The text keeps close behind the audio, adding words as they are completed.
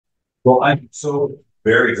Well, I'm so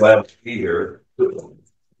very glad to be here.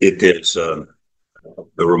 It is the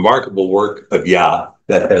remarkable work of Yah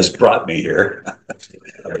that has brought me here.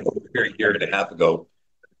 Here a year and a half ago,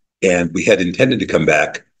 and we had intended to come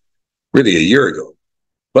back really a year ago,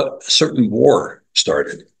 but a certain war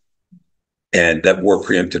started, and that war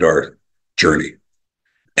preempted our journey.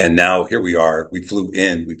 And now here we are. We flew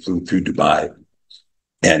through Dubai,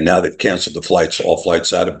 and now they've canceled the flights, all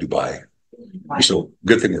flights out of Dubai. So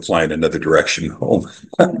good thing we're flying another direction home.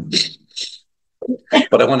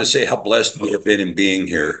 But I want to say how blessed we have been in being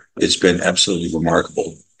here. It's been absolutely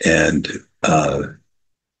remarkable. And, and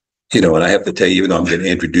I have to tell you, even though I'm going to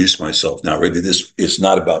introduce myself now, really, this is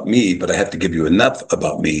not about me, but I have to give you enough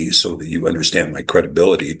about me so that you understand my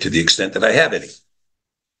credibility to the extent that I have any.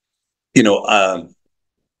 You know, um,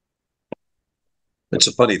 it's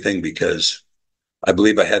a funny thing because I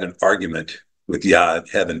believe I had an argument with Yah in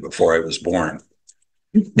heaven before I was born,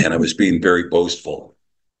 and I was being very boastful.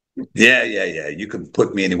 Yeah, yeah, yeah. You can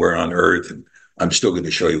put me anywhere on earth, and I'm still going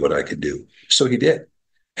to show you what I can do. So he did.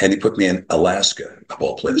 And he put me in Alaska, of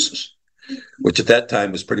all places, which at that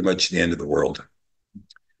time was pretty much the end of the world.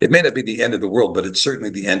 It may not be the end of the world, but it's certainly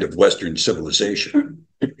the end of Western civilization.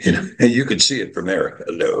 And you can see it from there.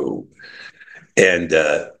 Hello. And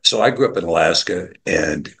so I grew up in Alaska,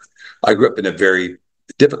 and I grew up in a very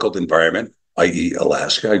difficult environment, i.e.,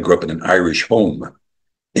 Alaska. I grew up in an Irish home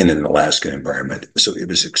in an Alaskan environment. So it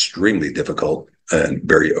was extremely difficult and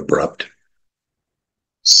very abrupt.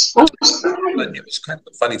 But it was kind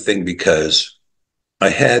of a funny thing because I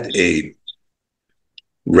had a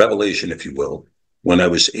revelation, if you will, when I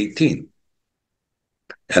was 18.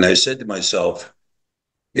 And I said to myself,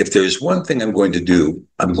 if there's one thing I'm going to do,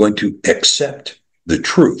 I'm going to accept the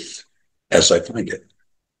truth as I find it.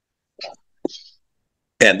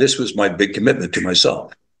 And this was my big commitment to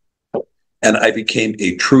myself. And I became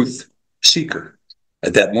a truth seeker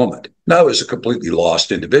at that moment. Now, I was a completely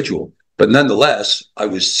lost individual, but nonetheless, I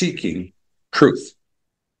was seeking truth.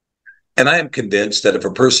 And I am convinced that if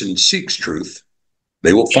a person seeks truth,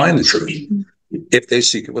 they will find the truth if they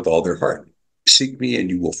seek it with all their heart. Seek me and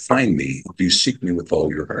you will find me if you seek me with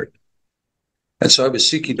all your heart. And so I was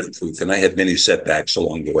seeking the truth, and I had many setbacks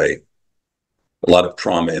along the way, a lot of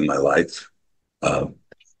trauma in my life. Uh,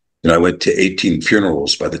 I went to 18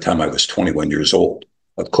 funerals by the time I was 21 years old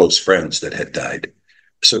of close friends that had died.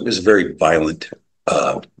 So it was a very violent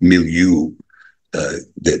milieu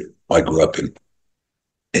that I grew up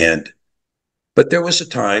in. But there was a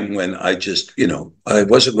time when I just, I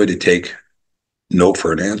wasn't going to take no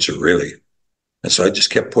for an answer, really. And so I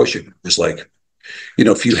just kept pushing. It was like,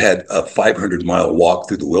 if you had a 500-mile walk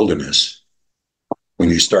through the wilderness, when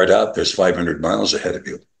you start out, there's 500 miles ahead of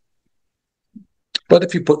you. But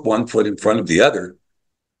if you put one foot in front of the other,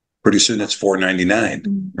 pretty soon it's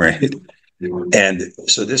 499, right? And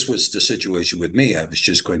so this was the situation with me. I was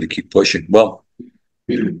just going to keep pushing. Well,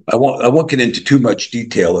 I won't get into too much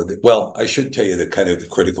detail of it. Well, I should tell you the kind of the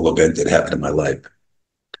critical event that happened in my life.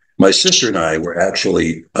 My sister and I were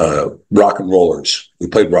actually rock and rollers. We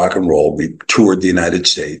played rock and roll. We toured the United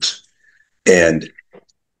States. And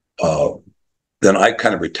then I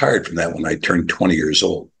kind of retired from that when I turned 20 years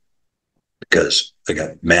old because I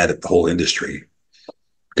got mad at the whole industry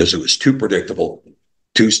because it was too predictable,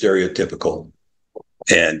 too stereotypical,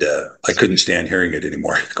 and I couldn't stand hearing it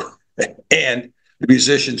anymore. And the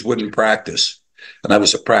musicians wouldn't practice, and I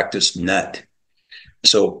was a practice nut.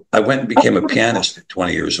 So I went and became a pianist at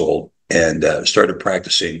 20 years old and started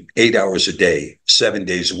practicing 8 hours a day, 7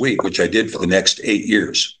 days a week, which I did for the next 8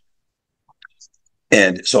 years.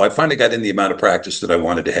 And so I finally got in the amount of practice that I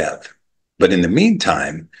wanted to have. But in the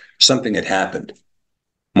meantime, something had happened.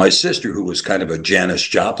 My sister, who was kind of a Janis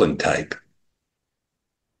Joplin type,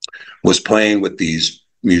 was playing with these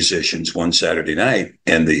musicians one Saturday night,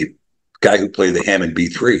 and the guy who played the Hammond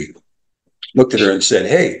B3 looked at her and said,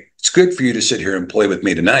 "Hey, it's good for you to sit here and play with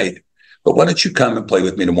me tonight, but why don't you come and play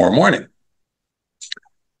with me tomorrow morning?"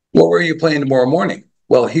 Well, where are you playing tomorrow morning?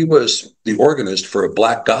 Well, he was the organist for a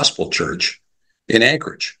black gospel church in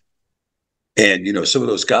Anchorage. And, some of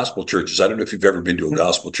those gospel churches, I don't know if you've ever been to a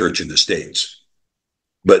gospel church in the States,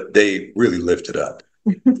 but they really lift it up.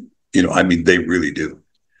 They really do.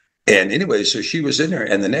 And anyway, so she was in there,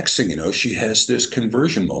 and the next thing you know, she has this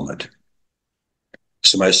conversion moment.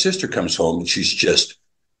 So my sister comes home, and she's just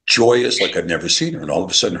joyous like I've never seen her. And all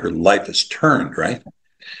of a sudden, her life has turned, right?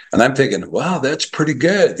 And I'm thinking, wow, that's pretty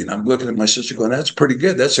good. I'm looking at my sister going, that's pretty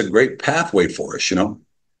good. That's a great pathway for us,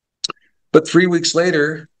 But 3 weeks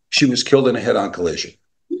later, she was killed in a head-on collision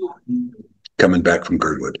coming back from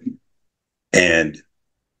Girdwood. And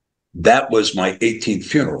that was my 18th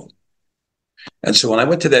funeral. And so when I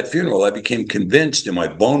went to that funeral, I became convinced in my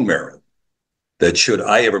bone marrow that should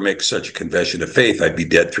I ever make such a confession of faith, I'd be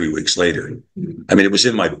dead 3 weeks later. I mean, it was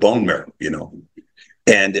in my bone marrow, you know.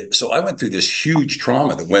 And so I went through this huge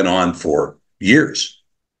trauma that went on for years,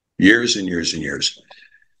 years and years and years.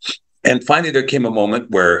 And finally, there came a moment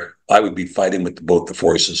where I would be fighting with both the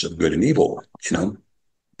forces of good and evil, you know.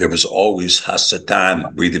 There was always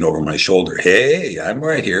Hasatan breathing over my shoulder. Hey, I'm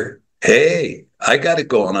right here. Hey, I got it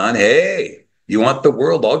going on. Hey, you want the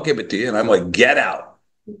world? I'll give it to you. And I'm like, get out,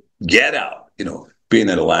 you know, being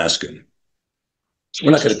an Alaskan. So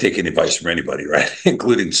we're not going to take any advice from anybody, right?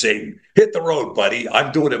 Including Satan. Hit the road, buddy.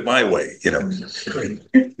 I'm doing it my way, you know.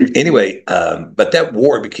 Anyway, but that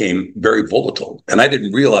war became very volatile. And I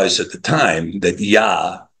didn't realize at the time that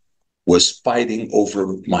Yah was fighting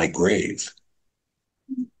over my grave.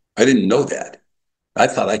 I didn't know that. I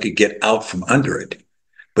thought I could get out from under it.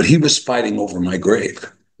 But he was fighting over my grave,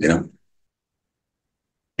 you know.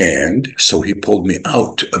 And so he pulled me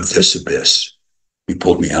out of this abyss. He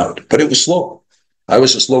pulled me out. But it was slow. I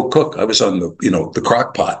was a slow cook. I was on the, you know, the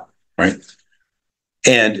crock pot, right?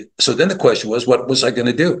 And so then the question was, what was I going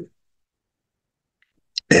to do?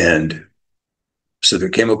 And so there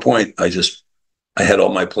came a point, I had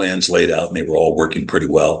all my plans laid out and they were all working pretty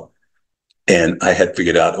well. And I had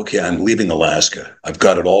figured out, okay, I'm leaving Alaska. I've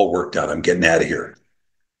got it all worked out. I'm getting out of here.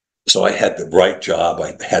 So I had the right job.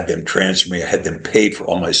 I had them transfer me. I had them paid for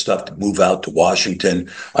all my stuff to move out to Washington.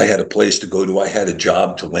 I had a place to go to. I had a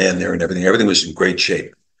job to land there and everything. Everything was in great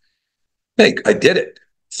shape. Hey, I did it.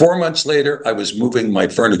 4 months later, I was moving my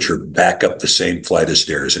furniture back up the same flight of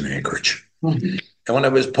stairs in Anchorage. Mm-hmm. And when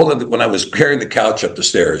I was carrying the couch up the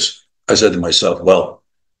stairs, I said to myself, well,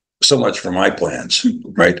 so much for my plans,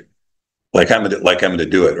 right? Like I'm gonna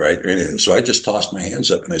do it, right? So I just tossed my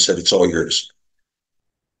hands up and I said, it's all yours.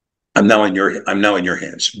 I'm now in your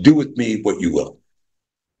hands. Do with me what you will.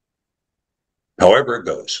 However it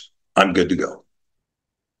goes, I'm good to go.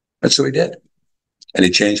 That's what he did. And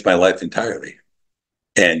it changed my life entirely.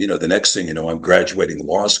 And, you know, the next thing, you know, I'm graduating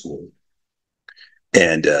law school,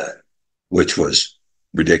 and which was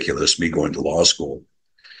ridiculous, me going to law school.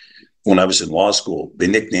 When I was in law school, they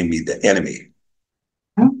nicknamed me the enemy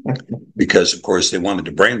because, of course, they wanted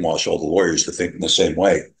to brainwash all the lawyers to think in the same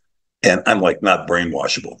way. And I'm like, not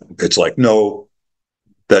brainwashable. It's like, no,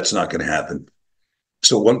 that's not going to happen.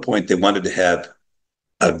 So at one point, they wanted to have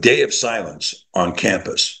a day of silence on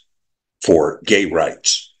campus for gay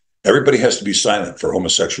rights. Everybody has to be silent for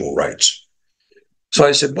homosexual rights. So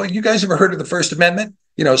I said, well, you guys ever heard of the First Amendment?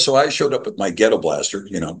 You know, so I showed up with my ghetto blaster,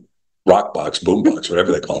 you know, rock box, boom box,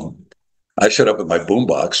 whatever they call them. I showed up with my boom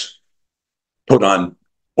box, put on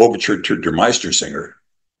Overture to Der Meistersinger,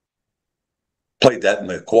 played that in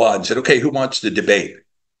the quad and said, okay, who wants to debate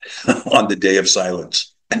on the day of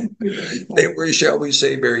silence? They were, shall we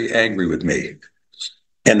say, very angry with me.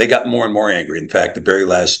 And they got more and more angry. In fact, the very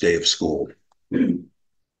last day of school,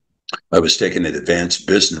 I was taking an advanced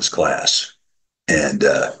business class, and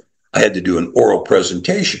I had to do an oral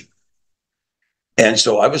presentation. And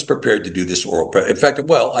so I was prepared to do this oral. In fact,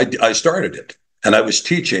 well, I started it, and I was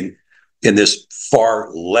teaching in this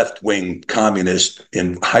far left-wing communist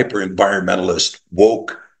and hyper-environmentalist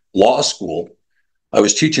woke law school. I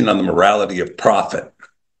was teaching on the morality of profit,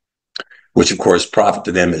 which, of course, profit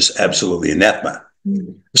to them is absolutely anathema.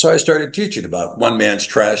 Mm-hmm. So I started teaching about one man's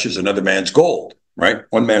trash is another man's gold, right?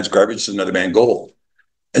 One man's garbage is another man's gold.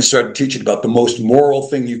 And started teaching about the most moral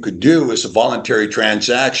thing you could do is a voluntary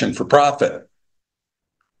transaction for profit.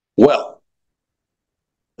 Well,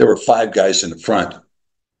 there were 5 guys in the front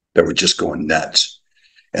that were just going nuts.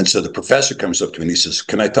 And so the professor comes up to me and he says,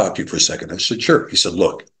 can I talk to you for a second? I said, sure. He said,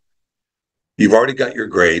 look, you've already got your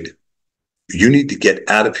grade. You need to get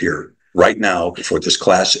out of here right now before this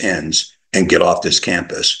class ends and get off this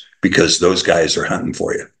campus because those guys are hunting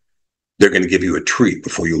for you. They're going to give you a treat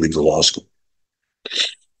before you leave the law school.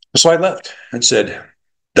 So I left and said,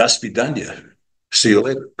 das vidanya. See you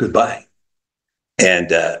later. Goodbye.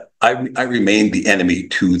 And I remained the enemy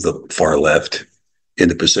to the far left in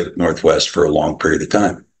the Pacific Northwest for a long period of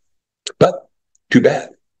time. But too bad.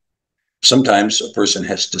 Sometimes a person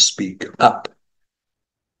has to speak up,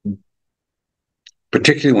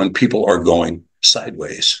 particularly when people are going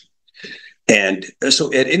sideways. And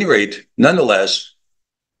so at any rate, nonetheless,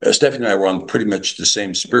 Stephanie and I were on pretty much the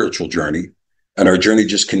same spiritual journey, and our journey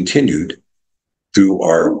just continued through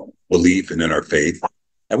our belief and in our faith.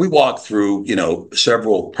 And we walked through, you know,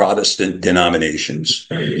 several Protestant denominations,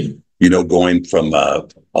 you know, going from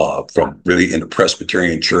really in a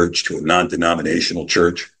Presbyterian church to a non-denominational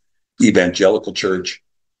church, evangelical church.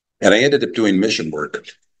 And I ended up doing mission work.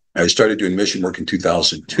 I started doing mission work in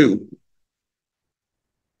 2002.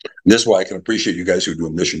 And this is why I can appreciate you guys who are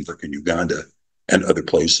doing mission work in Uganda and other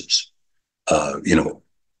places. You know,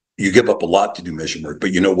 you give up a lot to do mission work,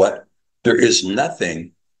 but you know what? There is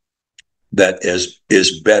nothing that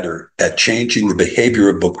is better at changing the behavior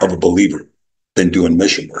of a believer than doing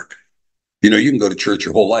mission work. You know, you can go to church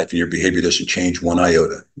your whole life and your behavior doesn't change one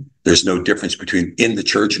iota. There's no difference between in the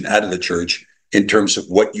church and out of the church in terms of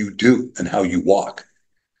what you do and how you walk.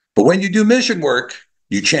 But when you do mission work,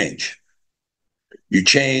 you change. You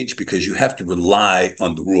change because you have to rely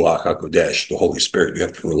on the Ruach HaKodesh, the Holy Spirit. You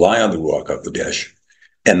have to rely on the Ruach HaKodesh.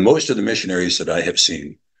 And most of the missionaries that I have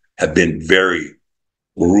seen have been very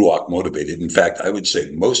Ruach motivated. In fact, I would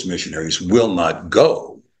say most missionaries will not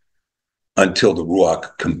go until the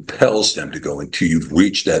Ruach compels them to go, until you've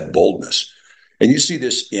reached that boldness. And you see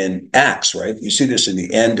this in Acts, right? You see this in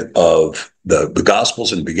the end of the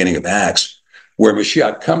Gospels and the beginning of Acts, where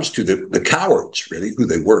Mashiach comes to the cowards, really, who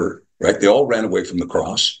they were, right? They all ran away from the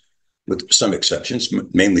cross, with some exceptions.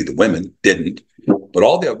 Mainly the women didn't, but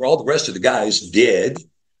all the rest of the guys did,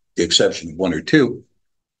 the exception of one or two.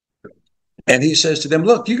 And he says to them,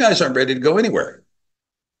 look, you guys aren't ready to go anywhere.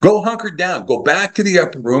 Go hunker down. Go back to the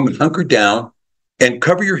upper room and hunker down and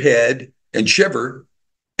cover your head and shiver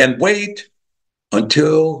and wait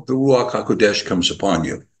until the Ruach HaKodesh comes upon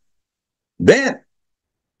you. Then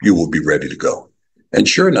you will be ready to go. And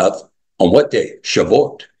sure enough, on what day?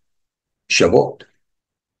 Shavuot. Shavuot.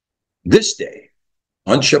 This day,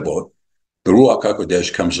 on Shavuot, the Ruach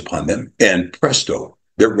HaKodesh comes upon them, and presto,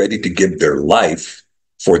 they're ready to give their life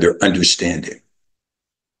for their understanding,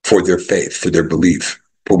 for their faith, for their belief,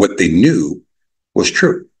 for what they knew was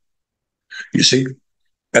true. You see?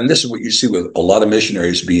 And this is what you see with a lot of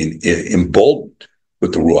missionaries being emboldened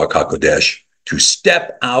with the Ruach HaKodesh to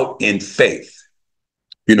step out in faith,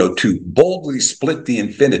 you know, to boldly split the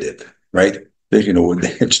infinitive, right? You know,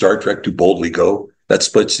 in Star Trek, to boldly go, that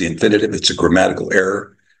splits the infinitive. It's a grammatical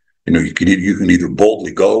error. You know, you can either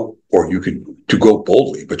boldly go or you can to go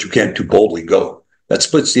boldly, but you can't to boldly go. That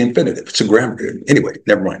splits the infinitive. It's a grammar. Anyway,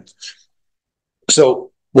 never mind.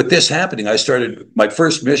 So with this happening, I started, my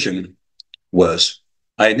first mission was,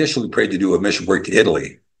 I initially prayed to do a mission work to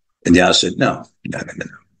Italy. And Yah said, no,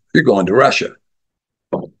 you're going to Russia.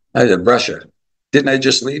 I said, Russia. Didn't I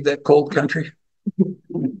just leave that cold country?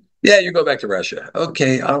 Yeah, you go back to Russia.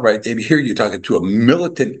 Okay, all right. Maybe here you're talking to a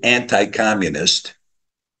militant anti-communist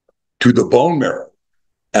to the bone marrow.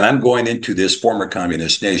 And I'm going into this former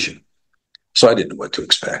communist nation. So I didn't know what to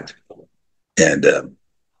expect. And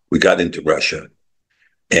we got into Russia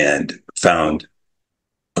and found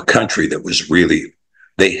a country that was really,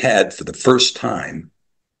 they had for the first time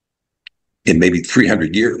in maybe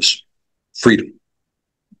 300 years, freedom.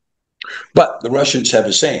 But the Russians have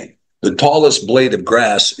a saying, the tallest blade of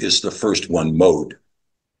grass is the first one mowed.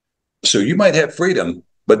 So you might have freedom,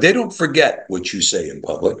 but they don't forget what you say in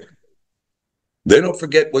public. They don't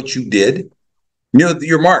forget what you did. You know,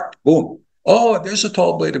 you're marked, boom. Oh, there's a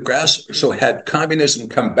tall blade of grass. So had communism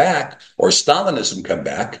come back or Stalinism come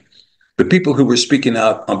back, the people who were speaking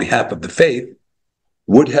out on behalf of the faith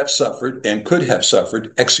would have suffered and could have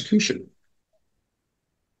suffered execution.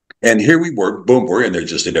 And here we were, boom, we're in there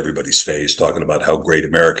just in everybody's face talking about how great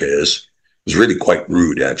America is. It was really quite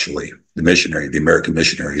rude, actually. The American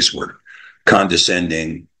missionaries were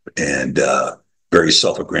condescending and very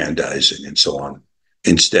self-aggrandizing and so on,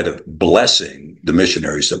 instead of blessing the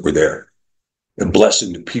missionaries that were there and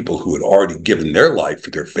blessing the people who had already given their life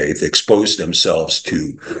for their faith, exposed themselves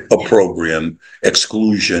to opprobrium,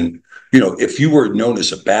 exclusion. You know, if you were known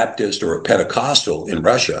as a Baptist or a Pentecostal in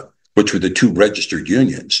Russia, which were the two registered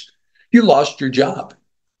unions, you lost your job.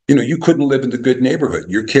 You know, you couldn't live in the good neighborhood.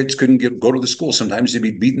 Your kids couldn't go to the school. Sometimes they'd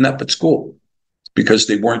be beaten up at school because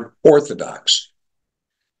they weren't Orthodox.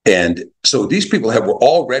 And so these people were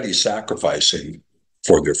already sacrificing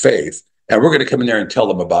for their faith. And we're going to come in there and tell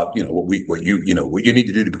them about, you know, what you need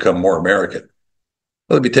to do to become more American.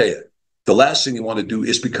 Well, let me tell you, the last thing you want to do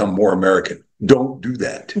is become more American. Don't do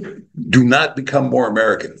that. Do not become more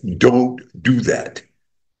American. Don't do that.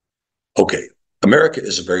 Okay, America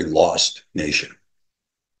is a very lost nation.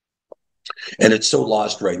 And it's so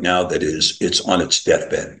lost right now that it's on its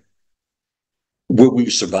deathbed. Will we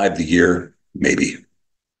survive the year? Maybe.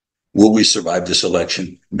 Will we survive this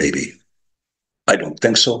election? Maybe. I don't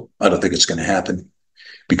think so. I don't think it's going to happen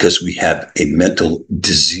because we have a mental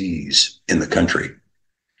disease in the country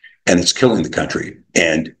and it's killing the country.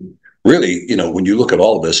 And really, you know, when you look at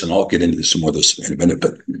all of this, and I'll get into some more of this in a minute,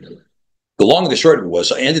 but the long and the short of it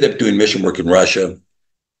was I ended up doing mission work in Russia.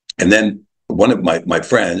 And then one of my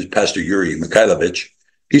friends, Pastor Yuri Mikhailovich,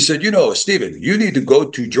 he said, you know, Stephen, you need to go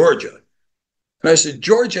to Georgia. And I said,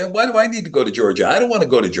 Georgia, why do I need to go to Georgia? I don't want to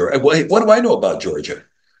go to Georgia. What do I know about Georgia?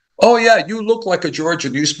 Oh, yeah, you look like a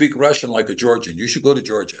Georgian. You speak Russian like a Georgian. You should go to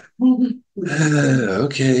Georgia.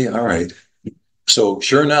 Okay, all right. So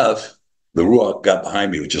sure enough, the Ruach got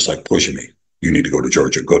behind me, was just like pushing me. You need to go to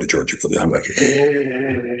Georgia. Go to Georgia. I'm like,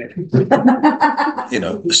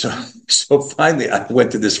 So finally I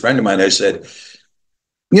went to this friend of mine. I said,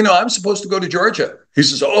 I'm supposed to go to Georgia. He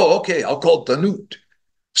says, oh, okay, I'll call Danut.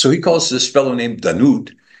 So he calls this fellow named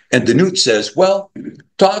Danut. And Danut says, well,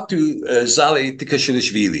 talk to Zali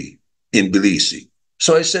Tikashilishvili in Tbilisi.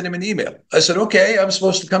 So I sent him an email. I said, okay, I'm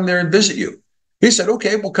supposed to come there and visit you. He said,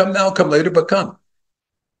 okay, well, come now, come later, but come.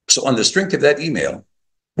 So on the strength of that email,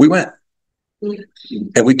 we went.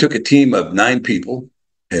 And we took a team of 9 people,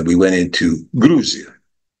 and we went into Gruzia.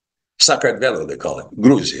 Sakardvelo, they call it,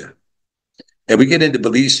 Gruzia. And we get into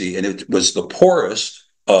Tbilisi, and it was the poorest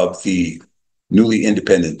of the newly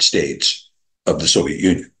independent states of the Soviet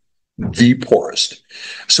Union, the poorest.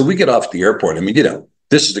 So we get off the airport. I mean,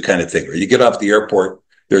 this is the kind of thing where you get off the airport,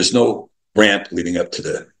 there's no ramp leading up to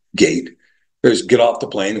the gate. There's get off the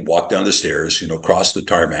plane and walk down the stairs, cross the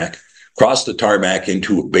tarmac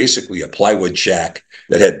into basically a plywood shack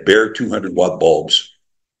that had bare 200-watt bulbs,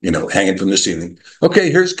 hanging from the ceiling.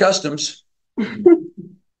 Okay, here's customs.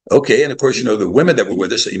 Okay, and of course, the women that were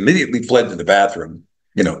with us immediately fled to the bathroom,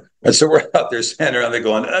 and so we're out there standing around there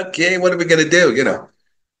going, okay, what are we going to do,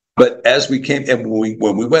 But as we came, and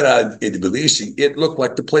when we went out into Tbilisi, it looked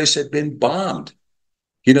like the place had been bombed.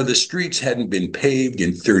 The streets hadn't been paved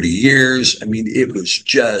in 30 years. I mean, it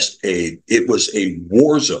was a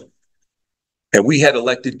war zone. And we had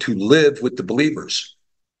elected to live with the believers.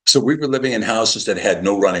 So we were living in houses that had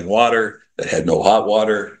no running water, that had no hot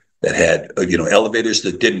water, that had, elevators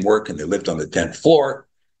that didn't work, and they lived on the 10th floor,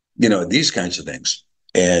 these kinds of things.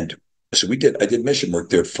 And so I did mission work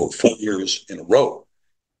there for 4 years in a row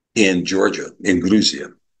in Georgia, in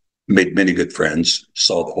Gruzia, made many good friends,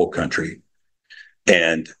 saw the whole country.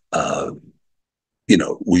 And, I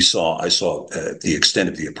saw the extent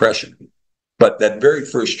of the oppression. But that very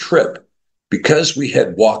first trip, because we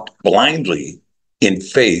had walked blindly in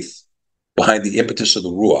faith behind the impetus of the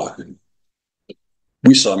Ruach,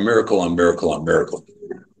 we saw miracle on miracle on miracle.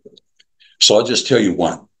 So I'll just tell you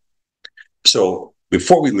one. So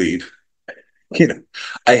before we leave,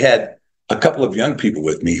 I had a couple of young people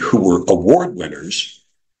with me who were award winners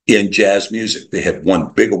in jazz music. They had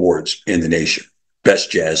won big awards in the nation,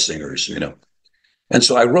 best jazz singers, And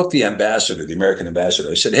so I wrote the ambassador, the American ambassador.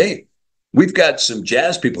 I said, hey, we've got some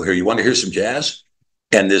jazz people here. You want to hear some jazz?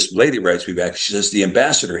 And this lady writes me back. She says, the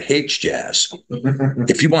ambassador hates jazz.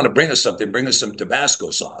 If you want to bring us something, bring us some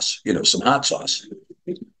Tabasco sauce, some hot sauce.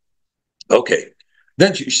 Okay.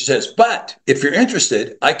 Then she says, but if you're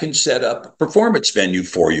interested, I can set up a performance venue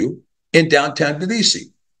for you in downtown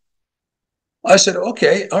Tbilisi. I said,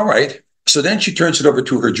 okay, all right. So then she turns it over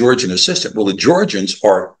to her Georgian assistant. Well, the Georgians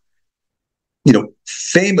are,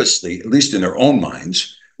 famously, at least in their own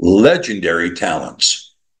minds, legendary talents.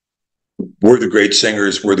 We're the great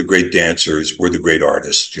singers, we're the great dancers, we're the great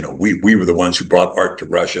artists. We were the ones who brought art to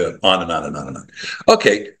Russia, on and on and on and on.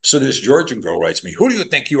 Okay, so this Georgian girl writes me, who do you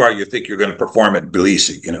think you are? You think you're going to perform at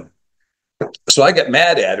Tbilisi, So I got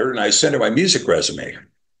mad at her and I sent her my music resume.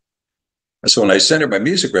 So when I sent her my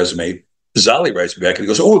music resume, Zali writes me back and he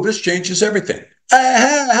goes, oh, this changes everything.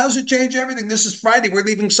 How's it change everything? This is Friday, we're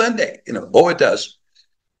leaving Sunday. Oh, it does.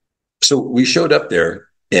 So we showed up there,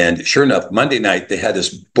 and sure enough, Monday night, they had us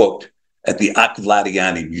booked at the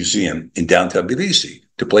Akvladiani Museum in downtown Tbilisi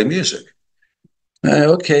to play music.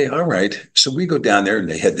 Okay, all right. So we go down there, and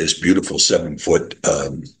they had this beautiful 7-foot,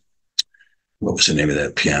 what was the name of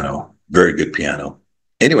that piano? Very good piano.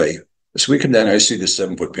 Anyway, so we come down there, I see this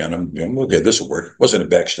 7-foot piano. Okay, this will work. It wasn't a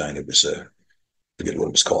Bechstein. It was, I forget what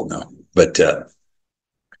it was called now. But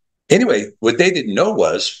anyway, what they didn't know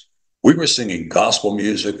was we were singing gospel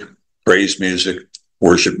music, praise music,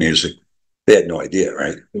 worship music. They had no idea,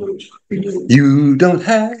 right? You don't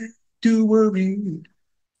have to worry,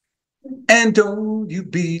 and don't you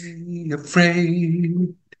be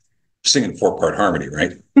afraid. Singing 4-part harmony,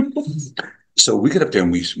 right? So we get up there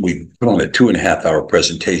and we put on a 2.5-hour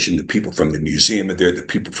presentation. The people from the museum are there. The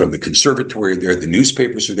people from the conservatory are there. The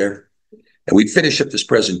newspapers are there. And we finish up this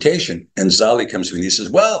presentation, and Zali comes to me and he says,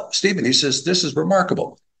 well, Stephen, he says, this is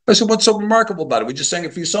remarkable. I said, what's so remarkable about it? We just sang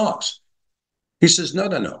a few songs. He says,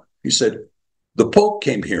 no. He said, the Pope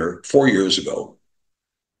came here 4 years ago,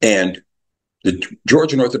 and the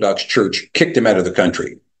Georgian Orthodox Church kicked him out of the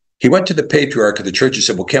country. He went to the patriarch of the church and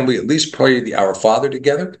said, well, can we at least pray the Our Father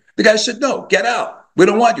together? The guy said, no, get out. We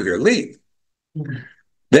don't want you here. Leave.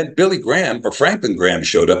 Then Billy Graham or Franklin Graham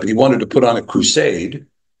showed up and he wanted to put on a crusade,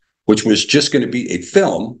 which was just going to be a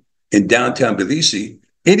film in downtown Tbilisi.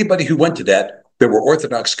 Anybody who went to that, there were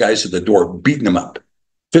Orthodox guys at the door beating them up,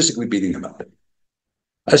 physically beating them up.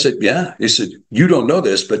 I said, yeah. He said, you don't know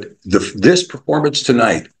this, but this performance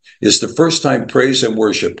tonight is the first time praise and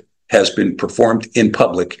worship has been performed in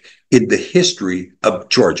public in the history of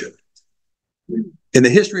Georgia, in the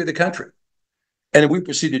history of the country. And we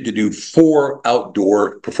proceeded to do 4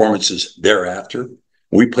 outdoor performances thereafter.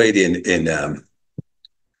 We played in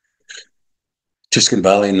Chiskin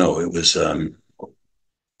Valley. No, it was, can't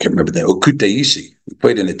remember that. Kutaisi. We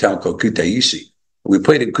played in a town called Kutaisi. We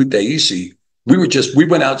played in Kutaisi. We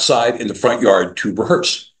went outside in the front yard to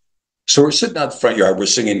rehearse. So we're sitting out the front yard, we're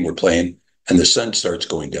singing, we're playing, and the sun starts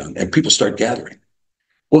going down and people start gathering.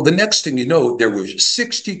 Well, the next thing you know, there were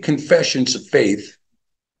 60 confessions of faith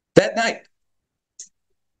that night.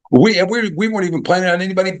 We weren't even planning on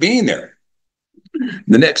anybody being there.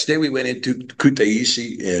 The next day we went into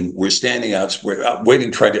Kutaisi and we're standing out, we're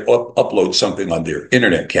waiting to try to upload something on their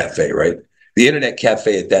internet cafe, right? The internet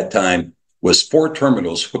cafe at that time was 4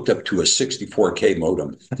 terminals hooked up to a 64K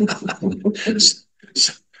modem.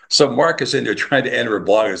 So Mark is in there trying to enter a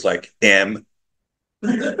blog. It's like M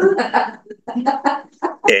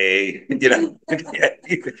A,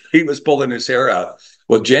 he was pulling his hair out.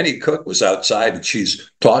 Well, Jenny Cook was outside and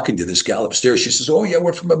she's talking to this gal upstairs. She says, oh yeah,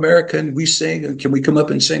 we're from America and we sing. And can we come up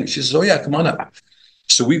and sing? She says, oh yeah, come on up.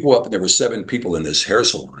 So we go up and there were 7 people in this hair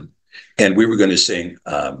salon and we were going to sing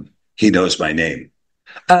He Knows My Name.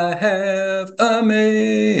 I have a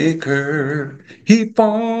maker, he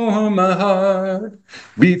formed my heart,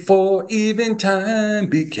 before even time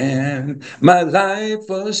began, my life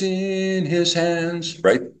was in his hands,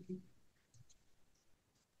 right?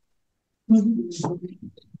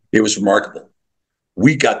 It was remarkable.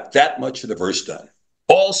 We got that much of the verse done.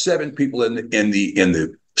 All 7 people in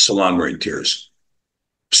the salon were in tears.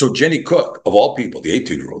 So Jenny Cook, of all people, the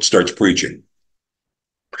 18-year-old, starts preaching.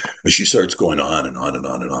 And she starts going on and on and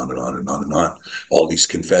on and on and on and on and on. All these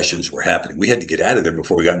confessions were happening. We had to get out of there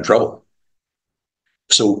before we got in trouble.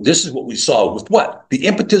 So this is what we saw with what? The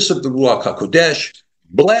impetus of the Ruach HaKodesh,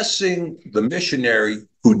 blessing the missionary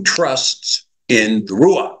who trusts in the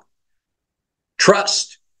Ruach.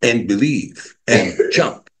 Trust and believe and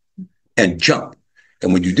jump and jump.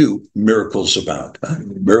 And when you do, miracles abound.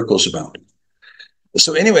 Miracles abound.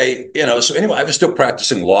 So anyway, I was still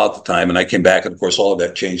practicing law at the time, and I came back, and of course, all of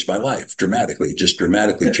that changed my life dramatically, just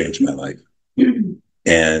dramatically changed my life.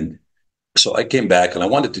 And so I came back, and I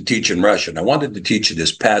wanted to teach in Russian. I wanted to teach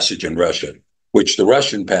this passage in Russian, which the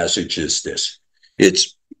Russian passage is this.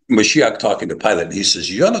 It's Mashiach talking to Pilate, and he says,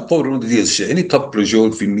 «Я на то родился, и не так прожил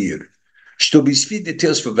в мир, чтобы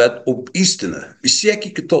свидетельствовать об истине, и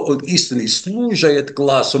всякий, кто от истины служит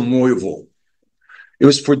глазом моего». It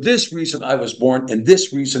was for this reason I was born, and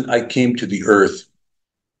this reason I came to the earth.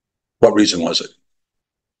 What reason was it?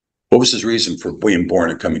 What was his reason for being born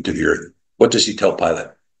and coming to the earth? What does he tell Pilate?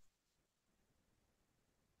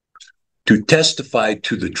 To testify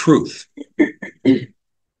to the truth.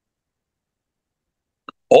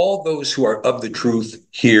 All those who are of the truth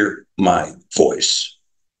hear my voice.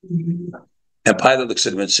 And Pilate looks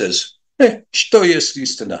at him and says, что есть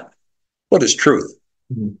истина? What is truth?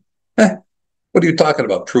 What are you talking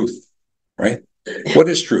about? Truth, right? What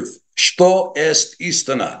is truth? Что есть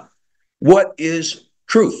истина? What is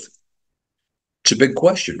truth? It's a big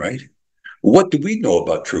question, right? What do we know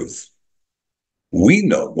about truth? We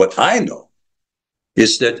know, what I know,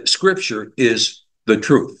 is that Scripture is the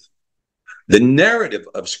truth. The narrative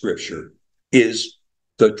of Scripture is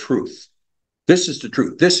the truth. This is the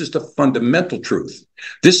truth. This is the fundamental truth.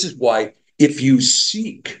 This is why if you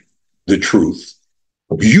seek the truth,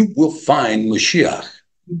 you will find Mashiach.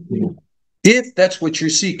 If that's what you're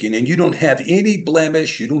seeking, and you don't have any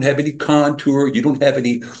blemish, you don't have any contour, you don't have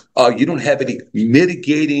any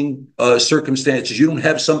mitigating circumstances, you don't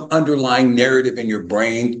have some underlying narrative in your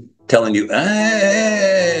brain telling you,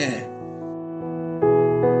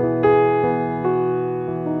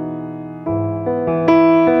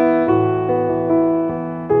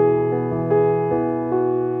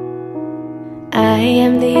 I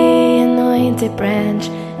am the anointed branch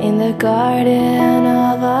in the garden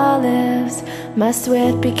of olives. My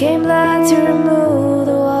sweat became blood to remove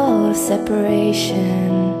the wall of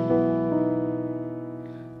separation.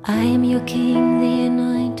 I am your king, the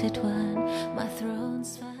anointed one.